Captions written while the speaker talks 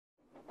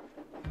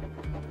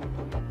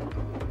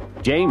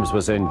James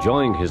was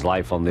enjoying his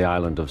life on the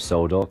island of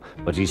Sodor,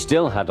 but he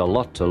still had a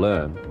lot to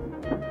learn.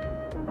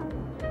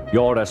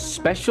 "You're a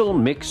special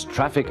mixed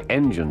traffic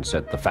engine,"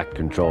 said the Fat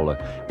Controller.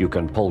 "You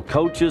can pull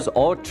coaches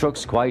or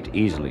trucks quite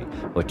easily,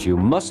 but you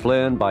must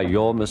learn by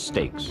your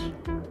mistakes."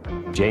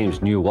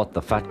 James knew what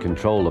the Fat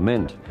Controller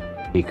meant.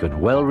 He could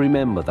well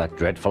remember that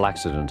dreadful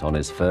accident on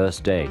his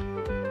first day.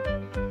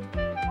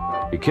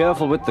 "Be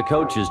careful with the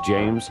coaches,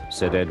 James,"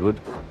 said Edward.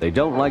 "They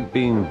don't like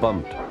being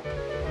bumped."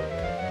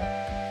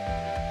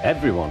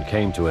 Everyone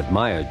came to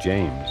admire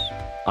James.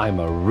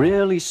 "I'm a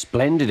really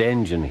splendid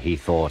engine," he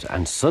thought,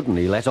 and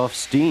suddenly let off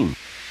steam.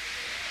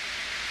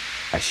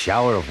 A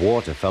shower of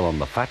water fell on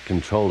the Fat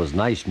Controller's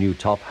nice new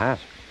top hat.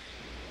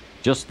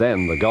 Just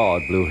then the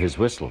guard blew his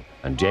whistle,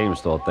 and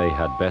James thought they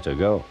had better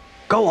go.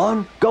 Go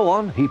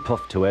on," he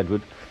puffed to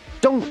Edward.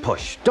 Don't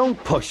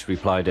push,"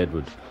 replied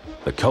Edward.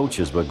 The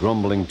coaches were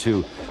grumbling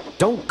too.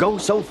 Don't go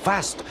so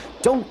fast!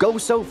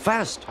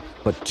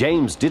 But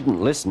James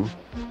didn't listen.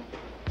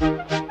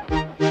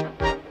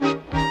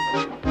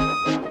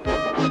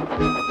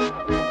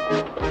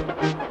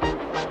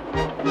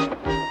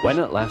 When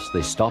at last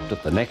they stopped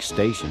at the next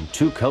station,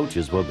 2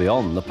 coaches were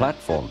beyond the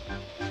platform.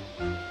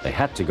 They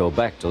had to go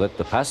back to let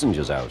the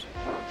passengers out.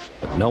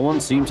 But no one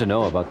seemed to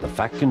know about the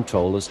Fat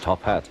Controller's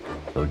top hat,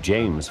 though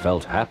James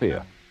felt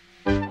happier.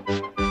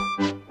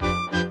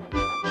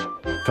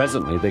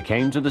 Presently they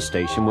came to the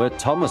station where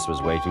Thomas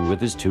was waiting with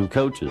his 2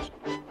 coaches.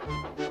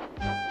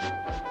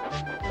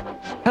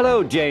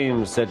 "Hello,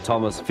 James," said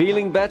Thomas.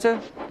 "Feeling better?"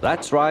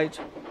 "That's right."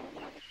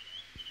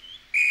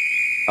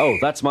 "Oh,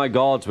 that's my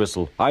guard's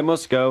whistle. I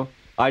must go.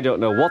 I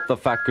don't know what the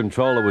Fat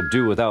Controller would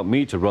do without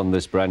me to run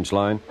this branch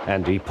line,"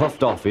 and he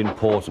puffed off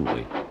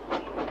importantly.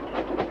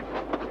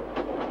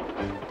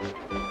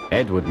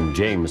 Edward and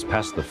James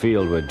passed the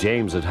field where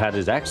James had had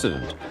his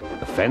accident.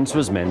 The fence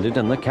was mended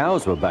and the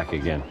cows were back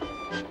again.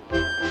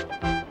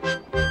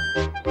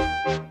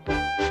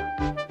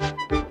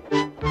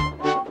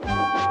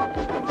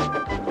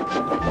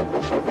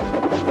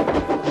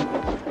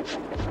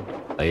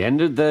 They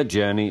ended their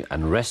journey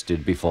and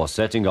rested before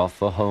setting off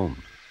for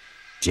home.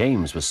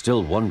 James was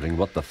still wondering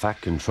what the Fat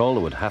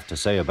Controller would have to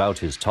say about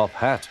his top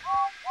hat.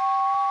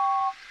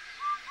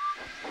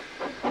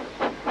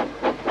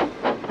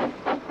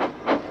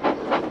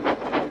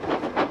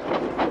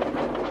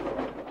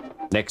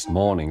 Next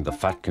morning, the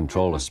Fat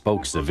Controller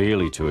spoke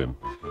severely to him.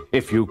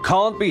 "If you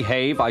can't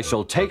behave, I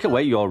shall take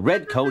away your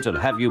red coat and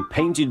have you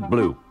painted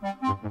blue."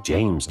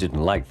 James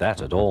didn't like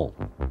that at all.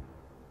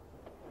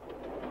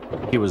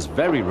 He was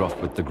very rough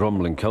with the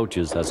grumbling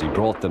coaches as he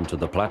brought them to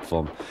the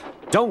platform.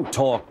 "Don't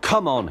talk,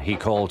 come on," he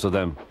called to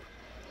them.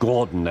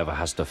 "Gordon never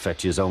has to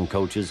fetch his own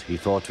coaches," he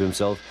thought to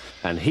himself,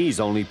 "and he's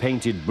only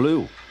painted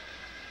blue."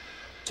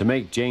 To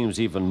make James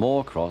even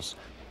more cross,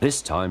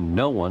 this time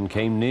no one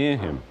came near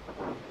him.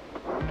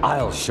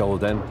 "I'll show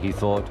them," he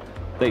thought.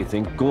 "They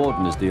think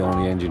Gordon is the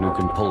only engine who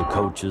can pull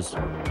coaches."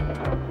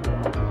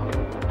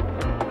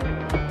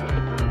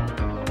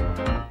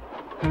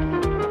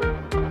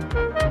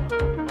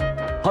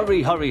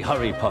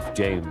 Hurry, puffed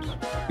James.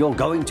 You're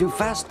going too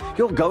fast,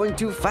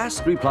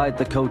 replied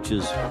the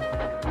coaches.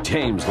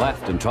 James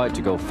laughed and tried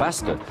to go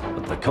faster,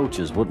 but the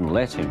coaches wouldn't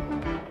let him.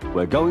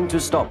 "We're going to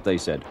stop," they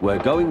said. "We're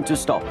going to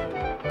stop."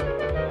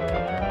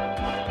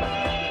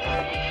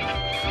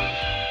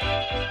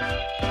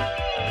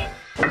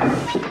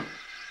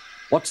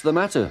 "What's the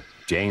matter?"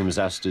 James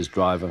asked his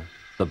driver.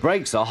 "The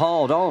brakes are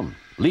hard on.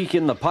 Leak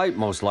in the pipe,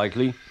 most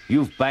likely.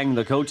 You've banged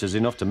the coaches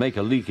enough to make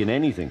a leak in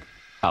anything."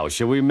 "How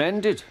shall we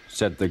mend it?"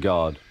 said the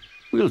guard.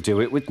 "We'll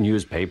do it with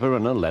newspaper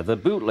and a leather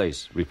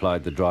bootlace,"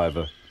 replied the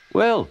driver.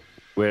 "Well,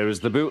 where is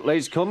the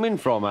bootlace coming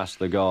from?" asked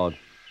the guard.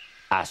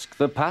 "Ask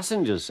the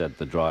passengers," said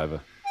the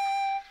driver.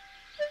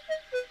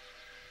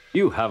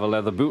 "You have a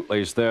leather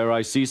bootlace there,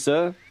 I see,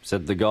 sir,"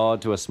 said the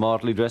guard to a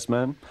smartly dressed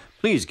man.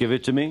 "Please give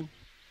it to me."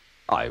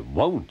 "I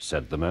won't,"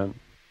 said the man.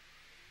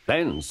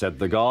 "Then," said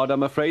the guard,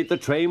 "I'm afraid the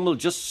train will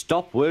just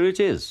stop where it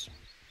is."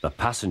 The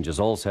passengers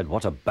all said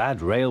what a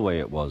bad railway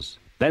it was.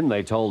 Then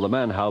they told the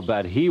man how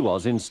bad he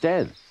was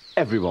instead.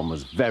 Everyone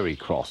was very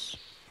cross.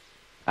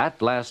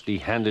 At last he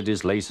handed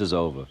his laces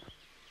over.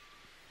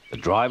 The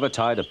driver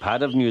tied a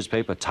pad of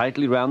newspaper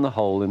tightly round the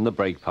hole in the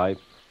brake pipe,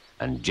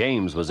 and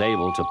James was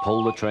able to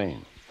pull the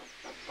train.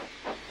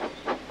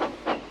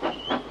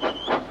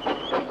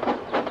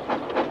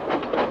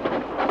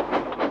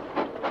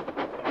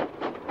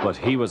 But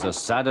he was a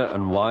sadder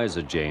and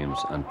wiser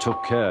James, and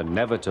took care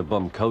never to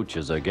bump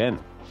coaches again.